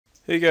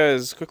Hey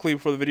guys, quickly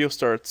before the video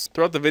starts,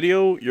 throughout the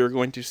video you're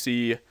going to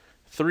see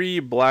 3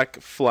 black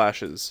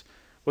flashes.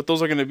 What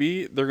those are going to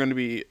be, they're going to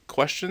be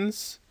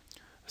questions.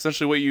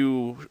 Essentially what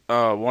you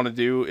want to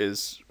do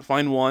is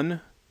find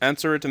one,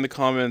 answer it in the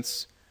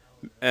comments,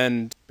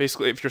 and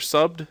basically if you're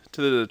subbed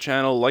to the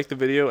channel, like the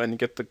video, and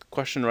get the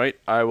question right,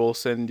 I will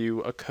send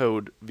you a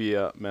code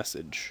via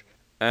message.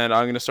 And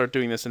I'm going to start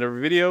doing this in every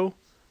video,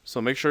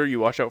 so make sure you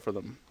watch out for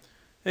them.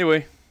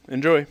 Anyway,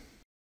 enjoy!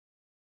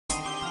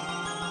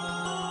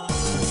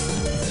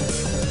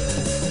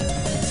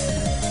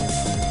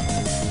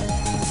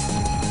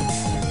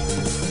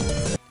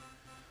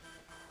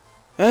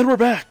 And we're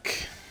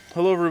back!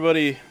 Hello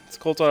everybody, it's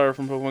Kultar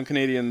from Pokemon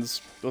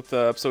Canadians with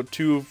episode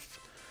 2 of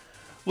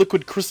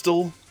Liquid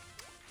Crystal.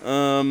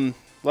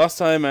 Last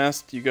time I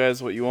asked you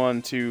guys what you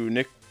want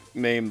to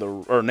name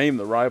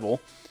the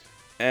rival,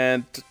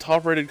 and the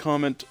top rated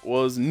comment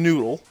was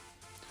Noodle.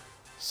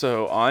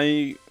 So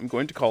I am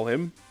going to call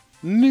him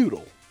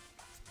Noodle.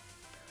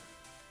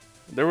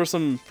 There were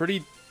some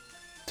pretty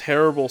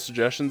terrible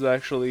suggestions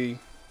actually,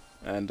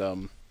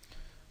 and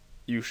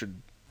you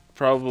should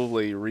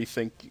probably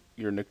rethink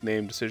your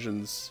nickname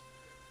decisions.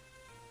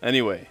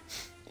 Anyway,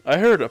 I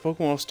heard a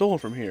Pokemon was stolen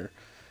from here.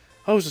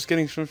 I was just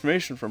getting some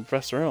information from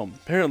Professor Elm.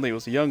 Apparently it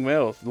was a young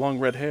male with long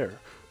red hair.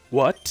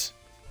 What?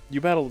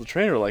 You battled a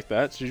trainer like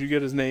that? Did you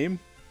get his name?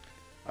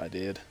 I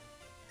did.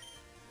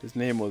 His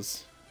name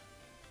was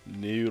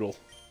Noodle.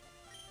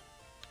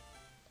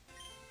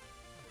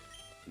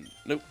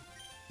 Nope.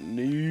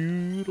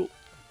 Noodle.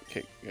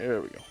 Okay,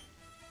 there we go.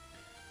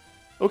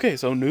 Okay,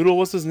 so Noodle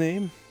was his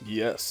name?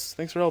 Yes.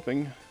 Thanks for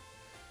helping.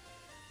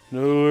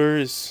 No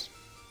worries.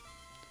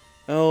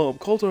 Oh,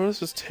 Kultar,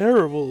 this is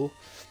terrible.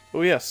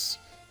 Oh yes.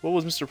 What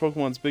was Mr.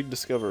 Pokemon's big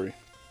discovery?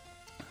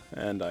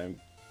 And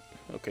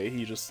okay,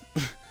 he just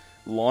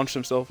launched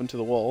himself into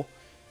the wall.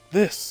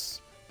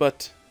 This!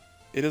 But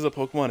it is a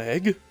Pokemon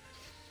egg?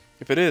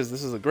 If it is,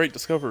 this is a great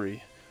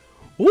discovery.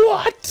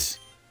 What?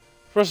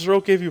 Professor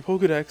Oak gave you a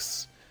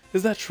Pokedex.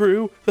 Is that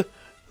true?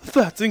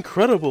 That's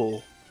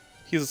incredible!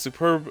 He's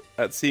superb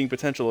at seeing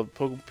potential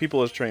of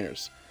people as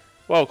trainers.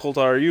 Wow,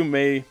 Kultar, you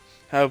may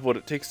have what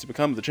it takes to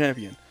become the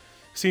champion. You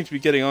seem to be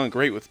getting on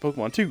great with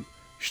Pokemon too. You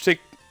should take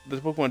the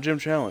Pokemon Gym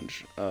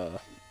Challenge.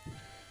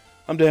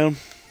 I'm down.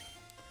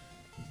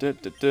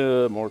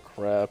 More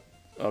crap.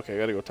 Okay, I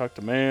gotta go talk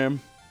to ma'am.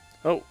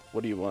 Oh,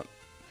 what do you want?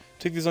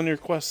 Take these on your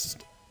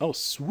quest. Oh,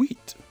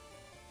 sweet.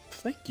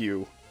 Thank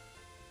you.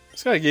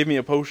 This guy gave me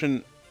a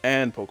potion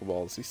and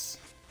Pokeballs. He's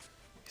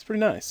pretty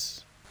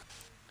nice.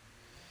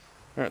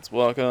 Alright, let's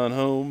walk on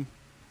home.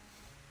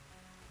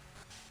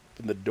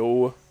 Open the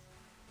door.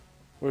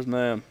 Where's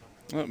ma'am?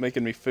 Oh,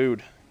 making me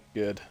food.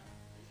 Good.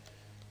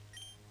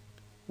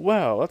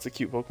 Wow, that's a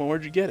cute Pokemon.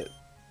 Where'd you get it?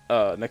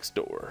 Next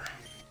door.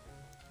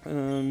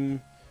 Oh,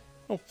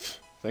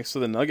 thanks for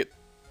the nugget.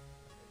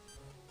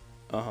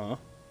 Uh-huh.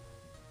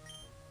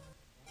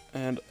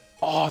 And,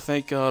 oh,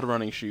 thank God,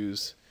 running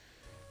shoes.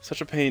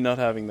 Such a pain not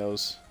having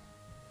those.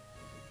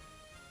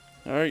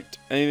 Alright,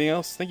 anything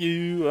else? Thank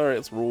you. Alright,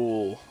 let's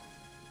roll.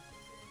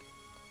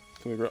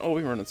 Can we run? Oh,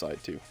 we can run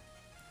inside too.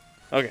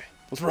 Okay,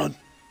 let's run.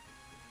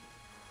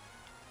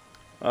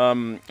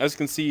 As you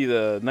can see,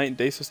 the night and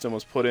day system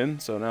was put in,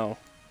 so now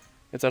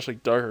it's actually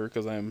darker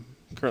because I'm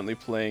currently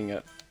playing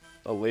at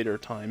a later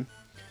time.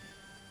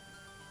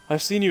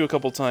 I've seen you a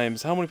couple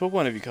times. How many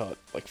Pokemon have you caught?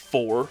 Like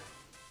 4?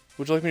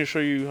 Would you like me to show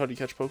you how to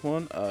catch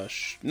Pokemon?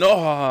 No!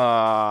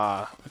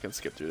 I can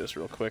skip through this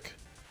real quick.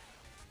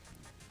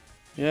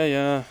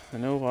 Yeah, I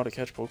know how to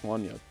catch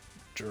Pokemon, you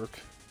jerk.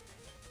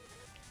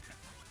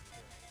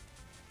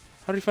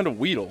 How do you find a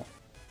Weedle?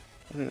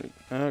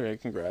 Okay,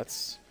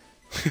 congrats.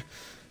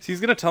 See, he's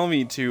gonna tell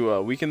me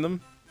to weaken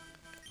them,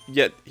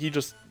 yet he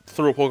just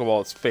threw a Pokeball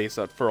at its face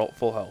at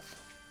full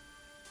health.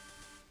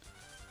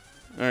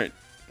 Alright.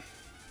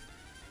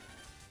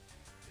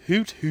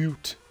 Hoot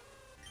hoot.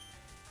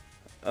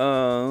 I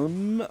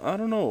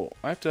don't know.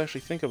 I have to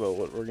actually think about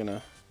what we're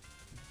gonna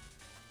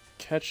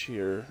catch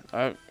here.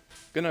 I'm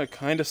gonna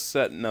kind of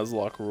set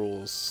Nuzlocke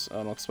rules.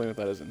 I'll explain what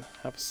that is in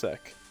half a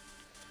sec.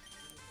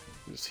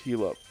 Just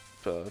heal up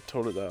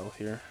Totodile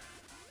here,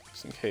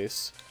 just in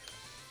case.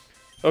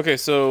 Okay,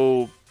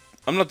 so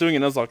I'm not doing a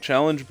Nuzlocke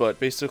challenge, but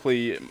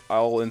basically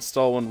I'll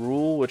install one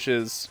rule, which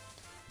is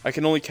I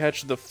can only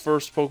catch the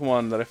first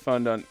Pokemon that I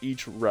found on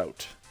each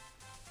route.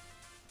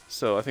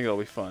 So I think that'll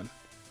be fun.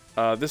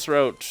 This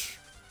route,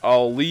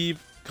 I'll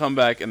leave, come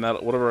back, and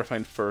that whatever I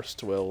find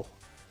first will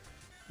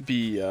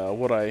be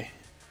what I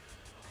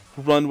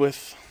run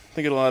with. I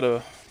think it'll add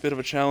a bit of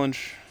a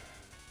challenge,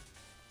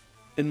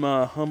 in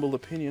my humble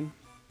opinion.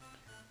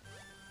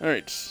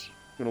 Alright,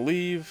 I'm gonna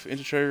leave,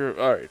 into trigger.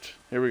 Alright,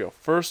 here we go.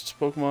 First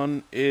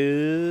Pokemon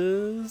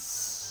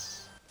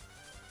is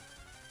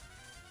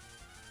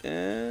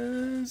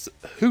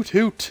Hoot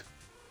Hoot.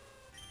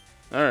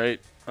 Alright,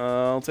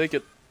 I'll take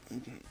it.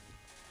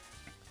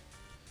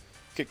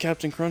 Get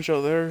Captain Crunch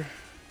out there.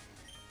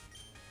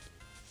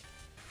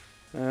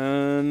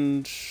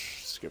 And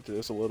skip through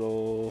this a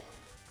little.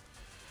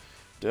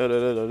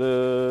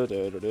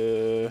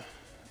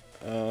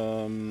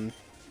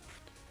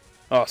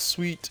 Oh,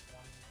 sweet.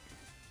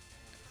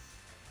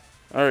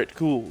 Alright,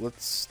 cool.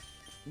 Let's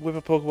whip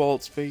a Pokeball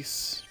at its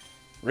face.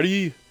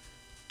 Ready?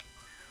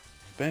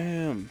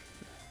 Bam.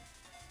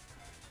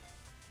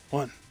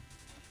 1,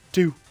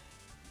 2,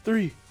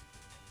 3.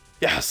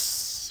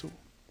 Yes!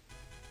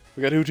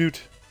 We got Hoot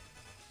Hoot.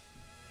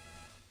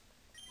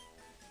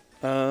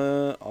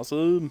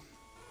 Awesome.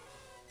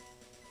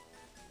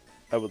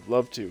 I would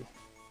love to.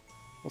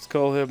 Let's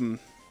call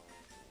him...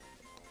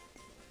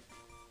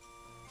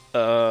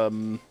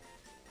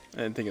 I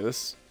didn't think of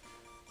this.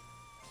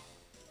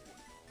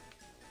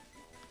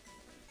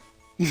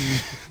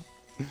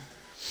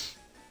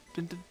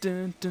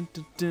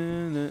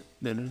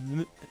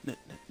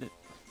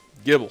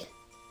 Gibble.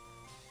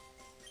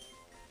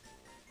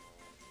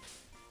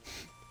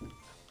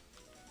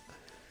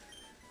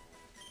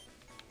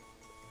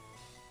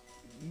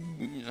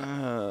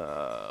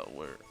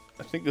 Where?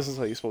 I think this is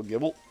how you spell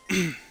Gibble.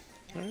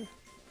 Alright.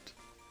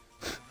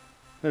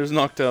 There's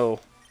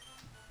Noctowl.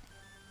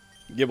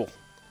 Gibble.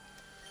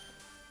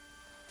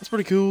 That's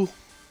pretty cool.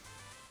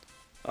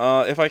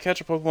 If I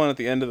catch a Pokemon at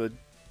the end of the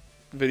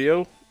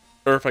video,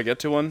 or if I get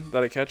to one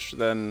that I catch,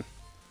 then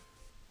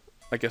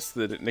I guess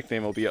the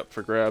nickname will be up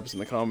for grabs in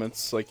the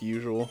comments, like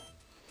usual.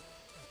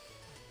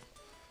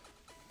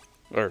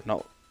 Or,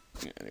 not.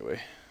 Anyway.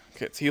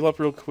 Okay, let's heal up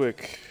real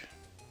quick.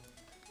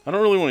 I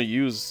don't really want to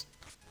use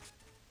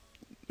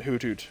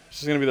Hoot Hoot. It's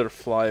just going to be there to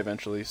fly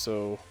eventually,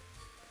 so...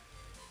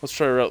 Let's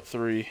try Route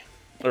 3.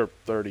 Or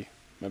 30.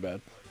 My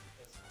bad.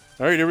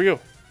 Alright, here we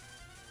go.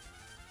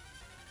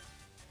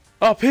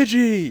 Oh,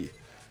 Pidgey!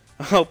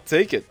 I'll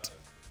take it.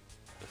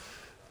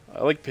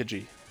 I like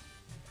Pidgey. I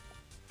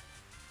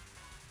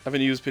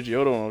haven't used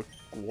Pidgeotto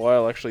in a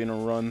while, actually, in a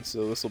run,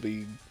 so this will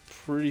be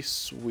pretty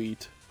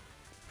sweet.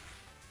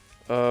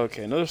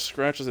 Okay, another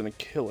scratch is gonna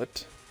kill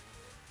it.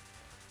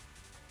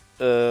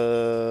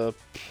 Well,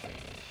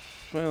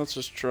 let's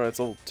just try. It's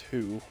level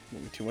 2.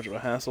 Won't be too much of a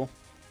hassle.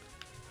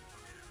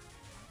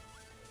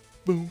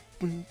 Boom,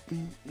 boom,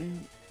 boom,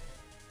 boom.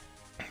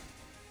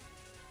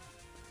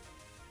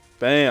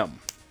 Bam!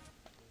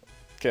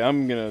 Okay,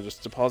 I'm gonna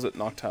just deposit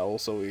Noctowl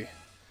so we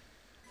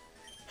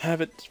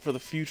have it for the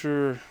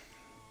future.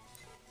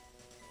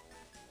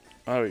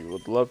 I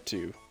would love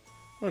to. I'm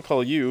gonna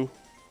call you.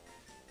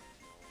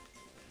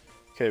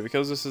 Okay,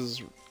 because this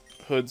is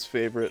Hood's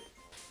favorite,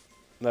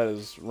 that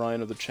is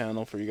Ryan of the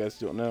channel, for you guys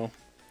who don't know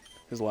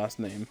his last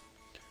name.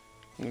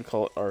 I'm gonna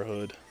call it our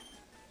Hood.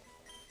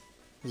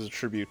 This is a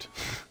tribute.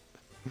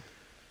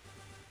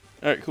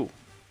 Alright, cool.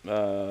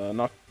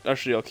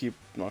 Actually, I'll keep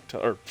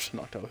Noctowl,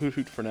 Hoot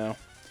Hoot for now.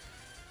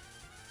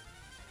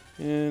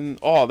 And,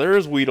 oh,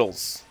 there's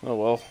Weedles. Oh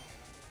well,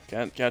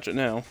 can't catch it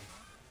now.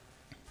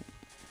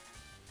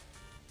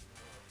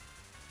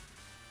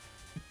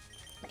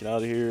 Get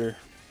out of here.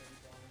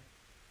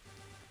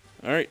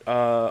 Alright,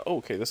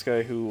 okay, this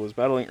guy who was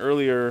battling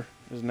earlier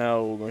is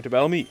now going to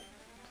battle me.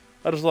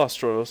 I just lost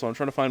Troy, so I'm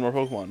trying to find more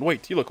Pokemon.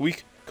 Wait, you look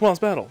weak. Come on, let's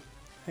battle.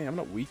 Hey, I'm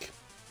not weak.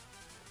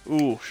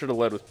 Ooh, should have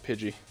led with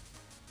Pidgey.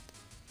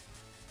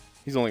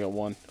 He's only got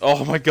 1.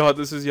 Oh my god,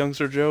 this is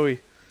youngster Joey.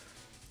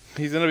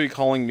 He's going to be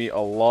calling me a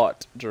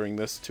lot during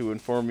this to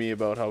inform me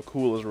about how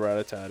cool his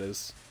Rattata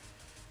is.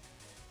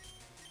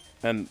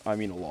 And I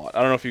mean a lot.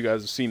 I don't know if you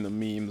guys have seen the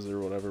memes or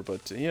whatever,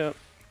 but yeah,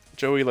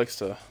 Joey likes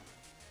to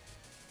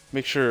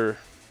make sure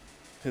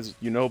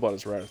you know about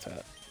his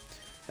Rattata.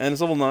 And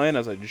it's level 9,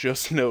 as I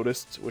just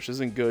noticed, which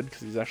isn't good,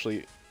 because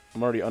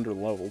I'm already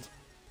under-leveled.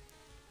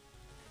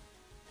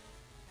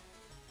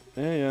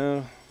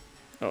 Yeah.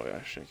 Oh, yeah,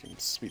 actually, I can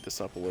speed this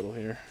up a little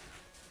here.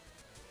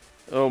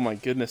 Oh my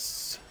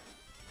goodness.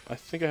 I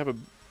think I have a...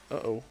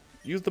 Uh-oh.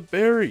 Use the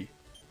berry!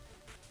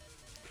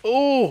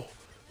 Oh!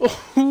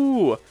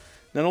 Oh!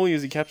 Not only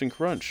is he Captain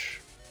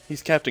Crunch,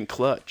 he's Captain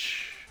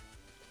Clutch.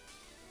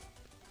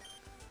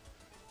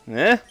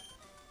 Nah?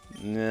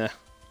 Nah.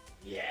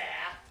 Yeah.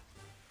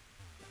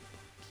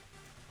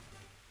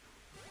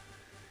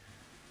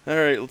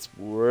 Alright, let's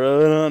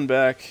run on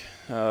back.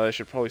 I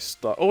should probably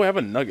stop. Oh, I have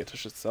a nugget. I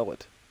should sell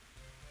it.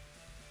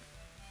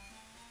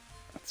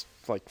 That's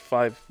like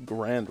 $5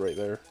 grand right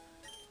there.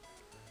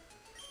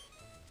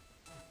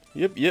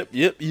 Yep.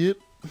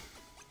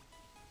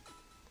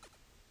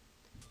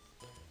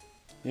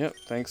 Yep,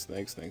 thanks.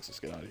 Let's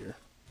get out of here.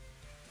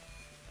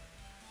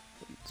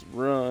 Let's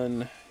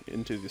run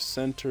into the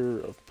center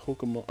of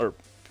Pokemon, or,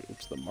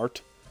 oops, the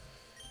mart.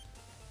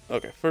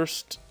 Okay,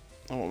 first,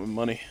 I want my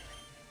money.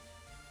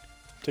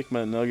 Take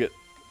my nugget.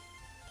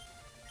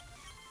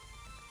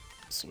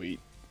 Sweet.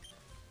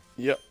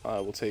 Yep,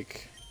 I will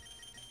take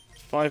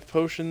 5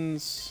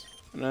 potions,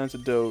 an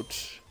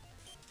antidote,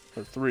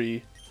 or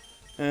 3,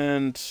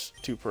 and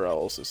 2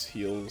 paralysis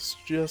heals,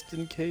 just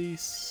in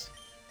case.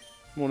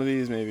 One of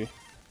these, maybe.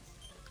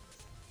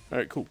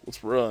 Alright, cool.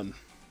 Let's run.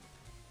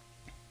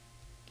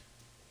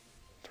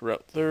 To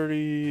Route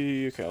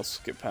 30. Okay, I'll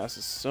skip past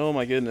this. Oh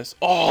my goodness.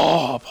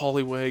 Oh,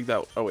 Poliwag.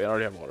 Oh wait, I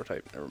already have water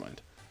type. Never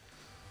mind.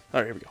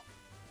 Alright, here we go.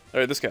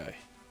 Alright, this guy.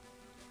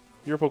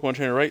 You're a Pokemon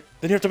trainer, right?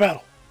 Then you have to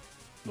battle.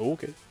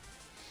 Okay.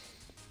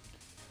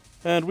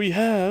 And we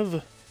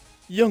have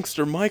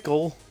Youngster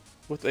Michael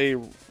with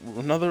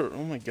another.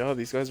 Oh my god,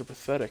 these guys are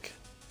pathetic.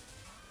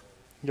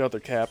 Yeah,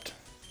 they're capped.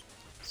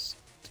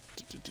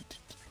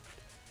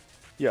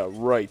 Yeah,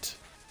 right.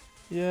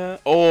 Yeah.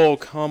 Oh,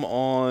 come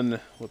on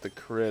with the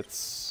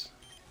crits.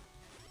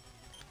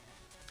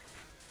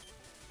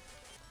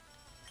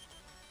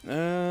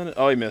 And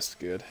oh, he missed.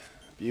 Good.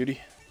 Beauty.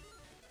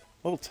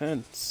 Level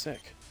 10.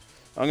 Sick.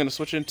 I'm gonna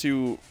switch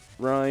into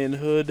Ryan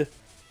Hood,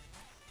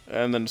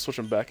 and then switch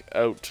him back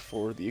out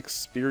for the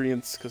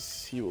experience,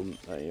 because he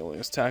only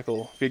has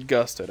tackle. If he had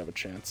Gust, I'd have a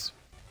chance.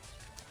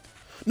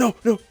 No,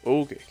 no.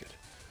 Okay, good.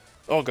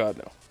 Oh god,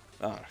 no.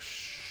 Ah,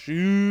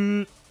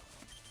 shoot.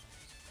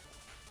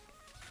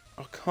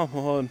 Oh, come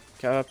on.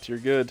 Capped, you're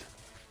good.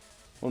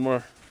 One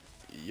more.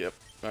 Yep.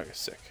 Okay,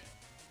 sick.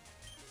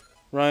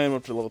 Ryan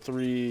up to level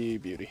 3.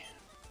 Beauty.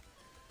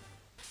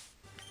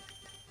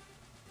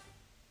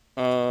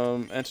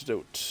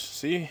 Antidote.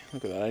 See?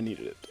 Look at that. I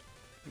needed it.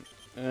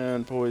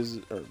 And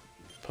poison, or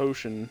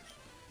potion.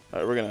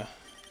 Alright, we're gonna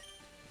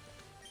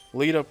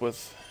lead up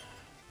with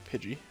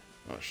Pidgey.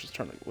 Oh, she's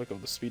trying to let go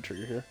of the speed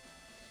trigger here.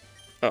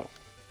 Oh.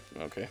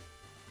 Okay.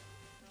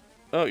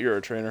 Oh, you're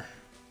a trainer.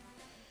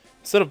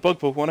 Instead of Bug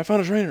Pokemon, I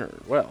found a trainer.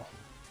 Well.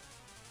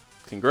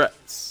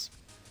 Congrats.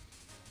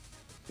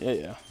 Yeah,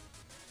 yeah.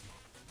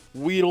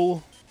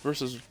 Weedle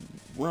versus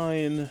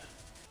Ryan.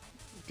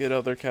 Get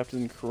out there,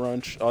 Captain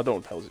Crunch. Oh,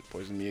 don't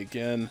poison me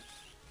again.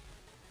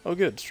 Oh,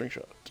 good. String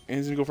Shot. And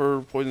he's gonna go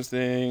for Poison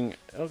Sting.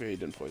 Okay, he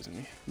didn't poison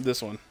me.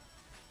 This one.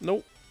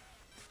 Nope.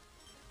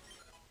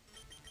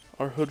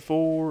 Our Hood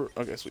 4.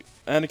 Okay, sweet.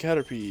 And a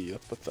Caterpie.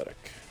 That's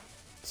pathetic.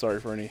 Sorry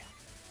for any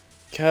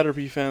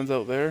Caterpie fans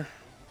out there.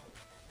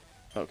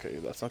 Okay,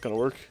 that's not gonna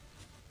work.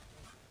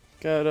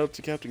 Got out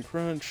to Captain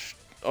Crunch.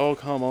 Oh,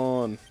 come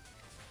on.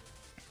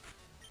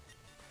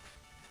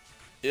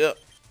 Yep.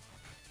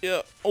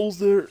 Yeah, all's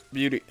there.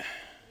 Beauty.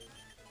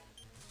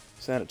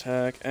 Sand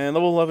attack. And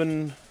level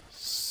 11.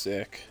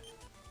 Sick.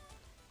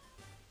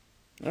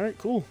 Alright,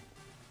 cool.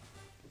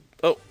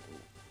 Oh.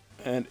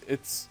 And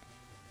it's...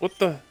 What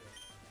the...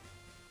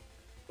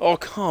 Oh,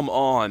 come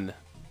on.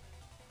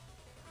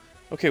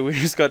 Okay, we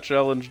just got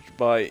challenged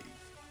by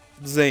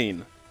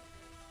Zane,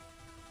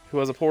 who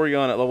has a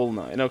Porygon at level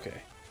 9.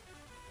 Okay.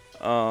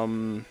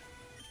 I'm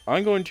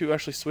going to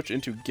actually switch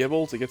into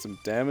Gibble to get some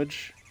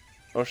damage.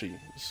 Oh, actually,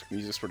 this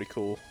music's pretty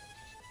cool.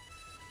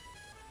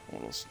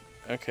 Almost.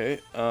 Okay,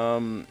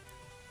 I'm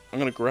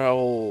gonna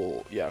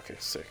growl. Yeah, okay,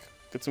 sick.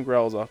 Get some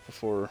growls off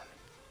before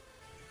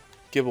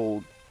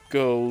Gibble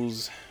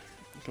goes.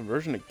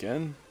 Conversion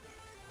again?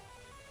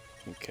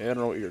 Okay, I don't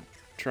know what you're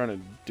trying to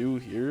do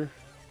here.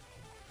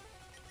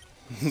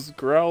 Just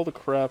growl the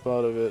crap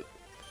out of it.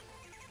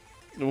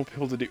 It won't be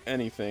able to do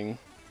anything.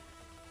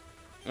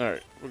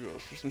 Alright, we'll go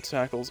for some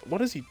tackles.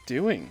 What is he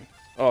doing?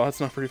 Oh,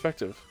 that's not very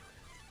effective.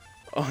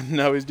 Oh,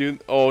 now he's doing...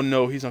 Oh,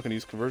 no, he's not going to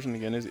use conversion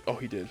again, is he? Oh,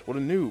 he did. What a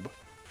noob.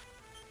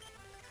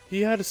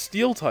 He had a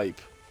steel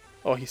type.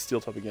 Oh, he's steel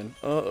type again.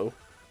 Uh-oh.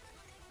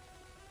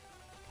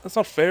 That's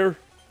not fair.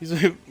 He's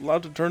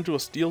allowed to turn to a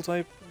steel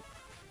type.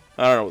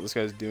 I don't know what this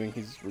guy's doing.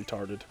 He's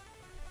retarded.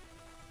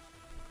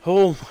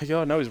 Oh, my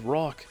God. Now he's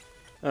rock.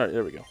 Alright,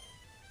 there we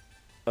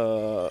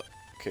go.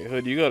 Okay,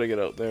 Hood, you got to get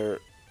out there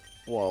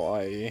while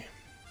I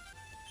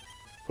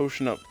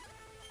potion up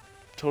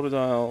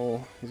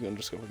Totodile. He's going to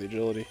just go for the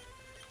agility.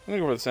 I'm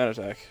gonna go for the sand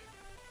attack.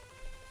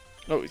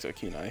 Oh, he's got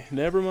Keen Eye.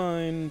 Never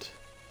mind.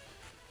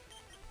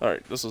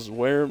 Alright, this is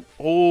where...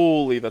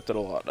 Holy, that did a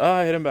lot. Ah,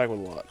 I hit him back with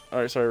a lot.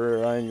 Alright, sorry,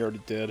 Ryan, you're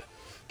already dead.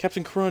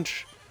 Captain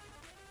Crunch!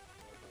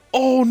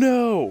 Oh,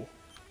 no!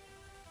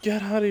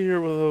 Get out of here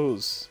with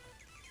those.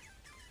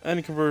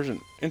 And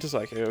conversion. Into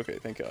Psyche. Okay,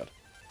 thank God.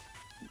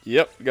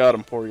 Yep, got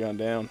him. Porygon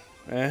down.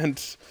 And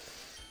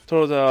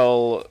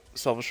Totodile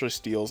selfishly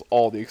steals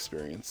all the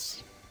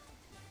experience.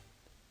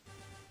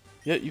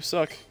 Yeah, you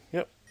suck.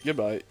 Yep.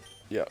 Goodbye.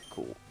 Yeah,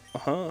 cool.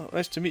 Uh-huh.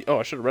 Nice to meet... Oh,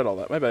 I should have read all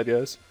that. My bad,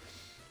 guys.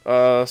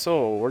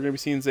 So, we're gonna be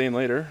seeing Zane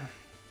later.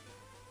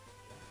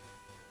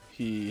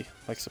 He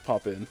likes to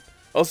pop in.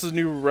 Oh, this is a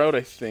new route,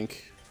 I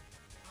think.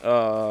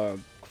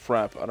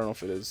 Crap. I don't know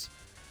if it is.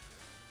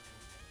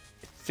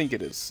 I think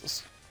it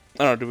is.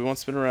 I don't know. Do we want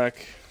Spinnerack?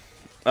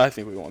 I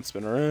think we want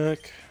Spinnerack.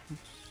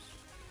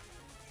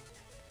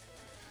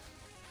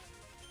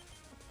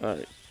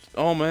 Alright.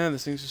 Oh, man.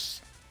 This thing's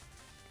just...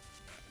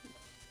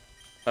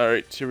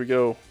 Alright, here we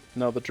go.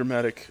 Now the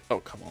dramatic...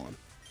 Oh, come on.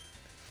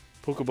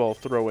 Pokeball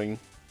throwing.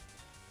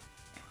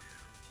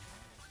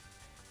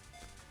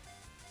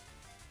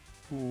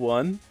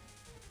 1,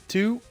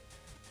 2,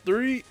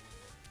 3.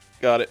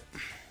 Got it.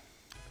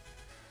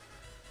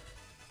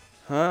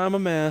 I'm a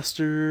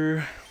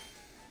master.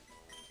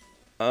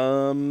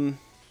 Alright,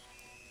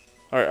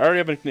 I already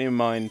have a nickname in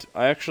mind.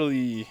 I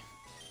actually...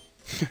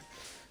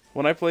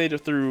 when I played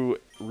through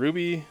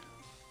Ruby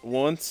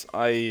once,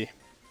 I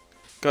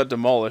got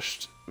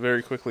demolished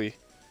very quickly.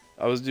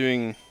 I was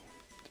doing...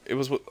 It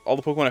was what all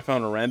the Pokemon I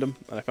found were random,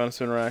 and I found a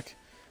Spinnerack.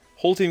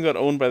 Whole team got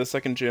owned by the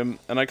second gym,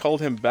 and I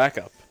called him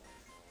backup.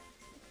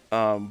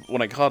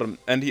 When I caught him,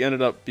 and he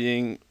ended up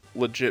being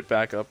legit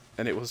backup,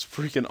 and it was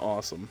freaking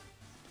awesome.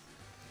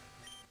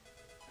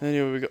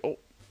 Anyway, we go. Oh,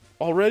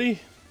 already?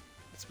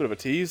 That's a bit of a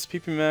tease.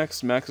 PP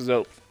max maxes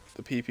out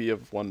the PP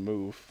of one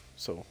move.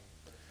 So,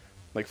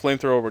 like,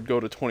 Flamethrower would go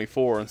to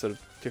 24 instead of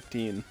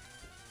 15.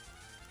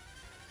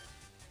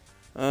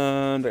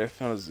 And I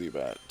found a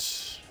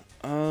Zubat.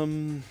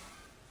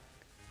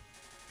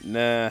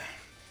 Nah.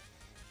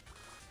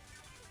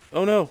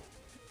 Oh no!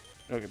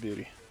 Okay,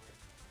 beauty.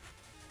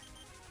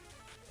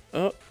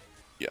 Oh,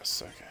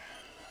 yes, okay.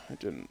 I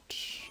didn't.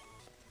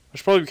 I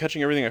should probably be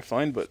catching everything I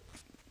find, but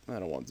I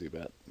don't want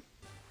Zubat.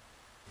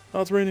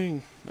 Oh, it's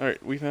raining!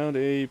 Alright, we found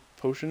a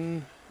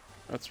potion.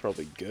 That's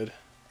probably good.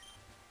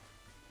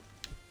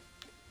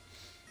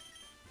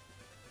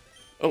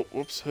 Oh,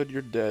 whoops, Hood,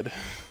 you're dead.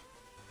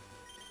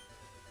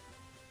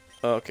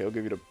 Okay, I'll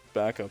give you the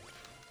backup.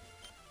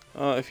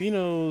 If he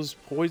knows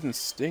Poison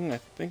Sting, I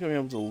think I'm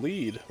able to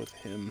lead with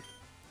him.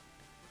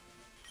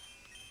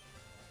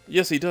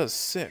 Yes, he does.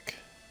 Sick.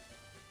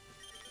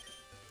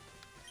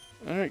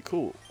 Alright,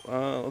 cool.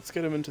 Let's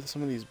get him into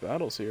some of these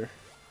battles here.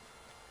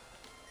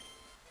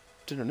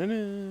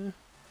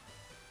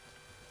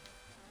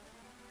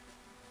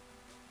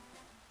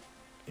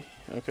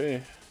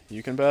 Okay,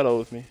 you can battle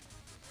with me.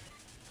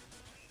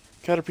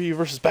 Caterpie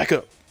versus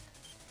backup.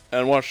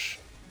 And watch,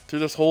 through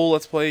this whole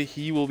Let's Play,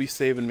 he will be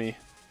saving me.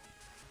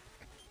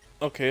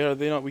 Okay, are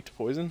they not weak to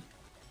poison?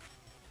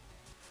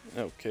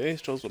 Okay,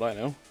 shows what I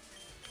know.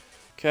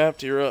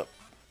 Capped, you're up.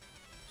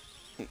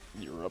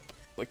 You're up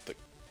like the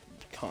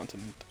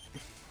continent.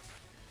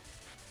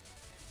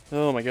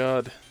 Oh my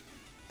god.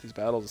 These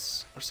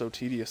battles are so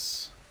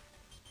tedious.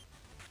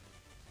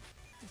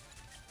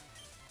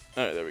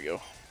 Alright, there we go.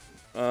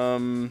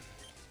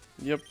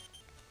 Yep.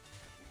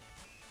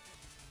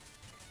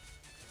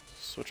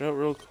 Switch out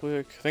real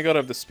quick. Thank god I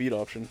have the speed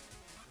option.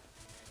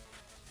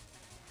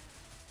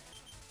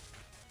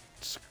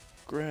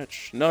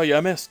 Scratch. No, yeah,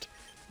 I missed.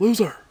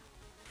 Loser!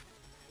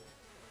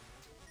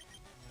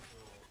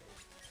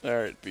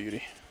 Alright,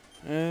 beauty.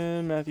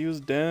 And Matthew's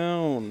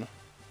down.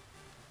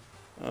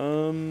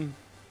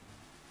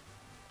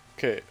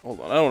 Okay, hold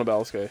on. I don't want to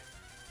battle this guy.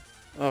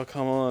 Oh,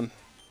 come on.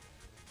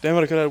 Damn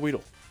it, I could have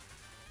Weedle.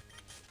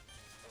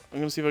 I'm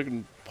gonna see if I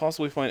can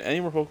possibly find any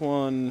more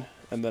Pokemon,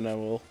 and then I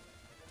will.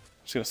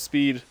 I'm just gonna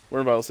speed.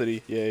 We're in Battle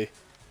City. Yay.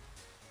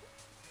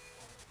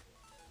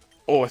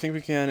 Oh, I think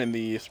we can in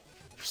the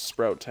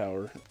Sprout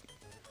Tower.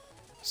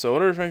 So, what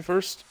do I find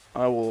first?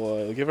 I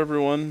will give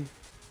everyone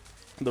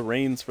the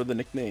reins for the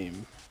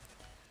nickname.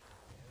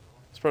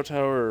 Sprout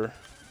Tower.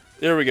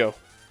 There we go.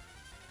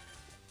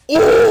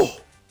 Oh!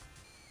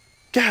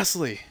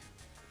 Ghastly!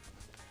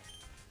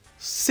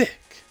 Sick!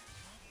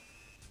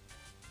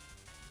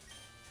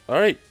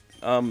 Alright,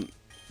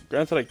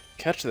 granted I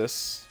catch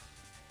this.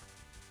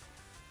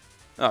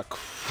 Ah,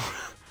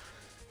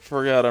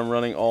 forgot I'm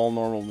running all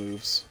normal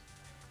moves.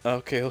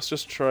 Okay, let's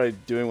just try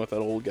doing what that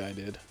old guy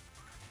did.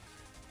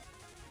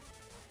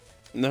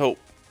 No.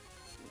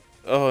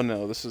 Oh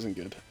no, this isn't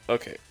good.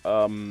 Okay,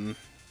 I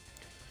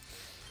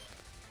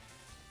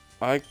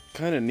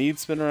kinda need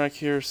Spinarak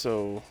here,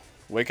 so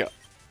wake up.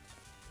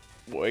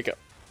 Wake up.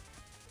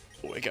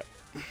 Wake up.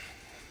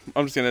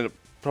 I'm just gonna end up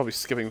probably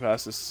skipping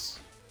past this,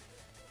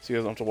 so you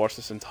guys don't have to watch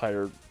this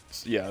entire...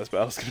 Yeah, this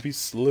battle's gonna be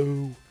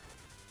slow.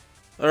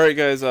 Alright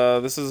guys,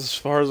 this is as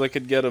far as I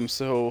could get him,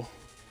 so...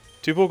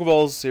 2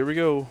 Pokeballs, here we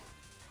go.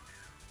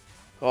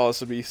 Oh, this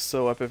would be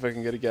so epic if I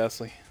can get a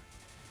Ghastly.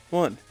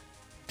 1,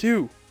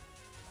 2...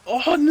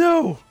 Oh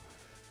no!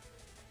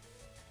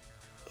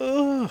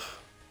 Ugh.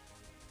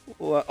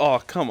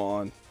 Oh, come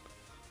on.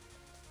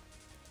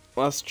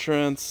 Last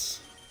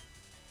chance.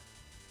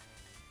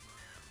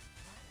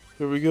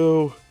 Here we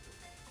go.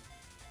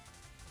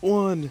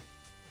 1,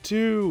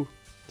 2,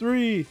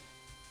 3.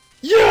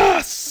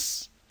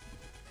 Yes!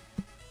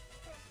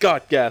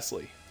 Got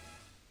Ghastly.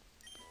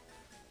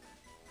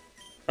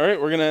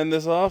 Alright, we're gonna end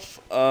this off.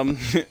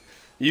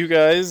 You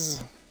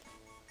guys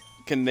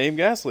can name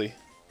Ghastly.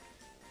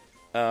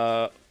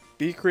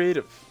 Be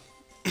creative.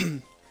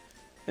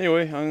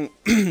 Anyway,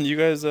 you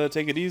guys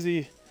take it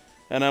easy,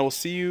 and I will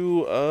see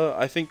you,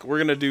 I think we're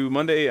gonna do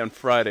Monday and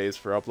Fridays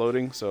for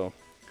uploading, so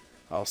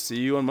I'll see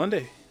you on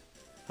Monday.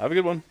 Have a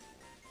good one.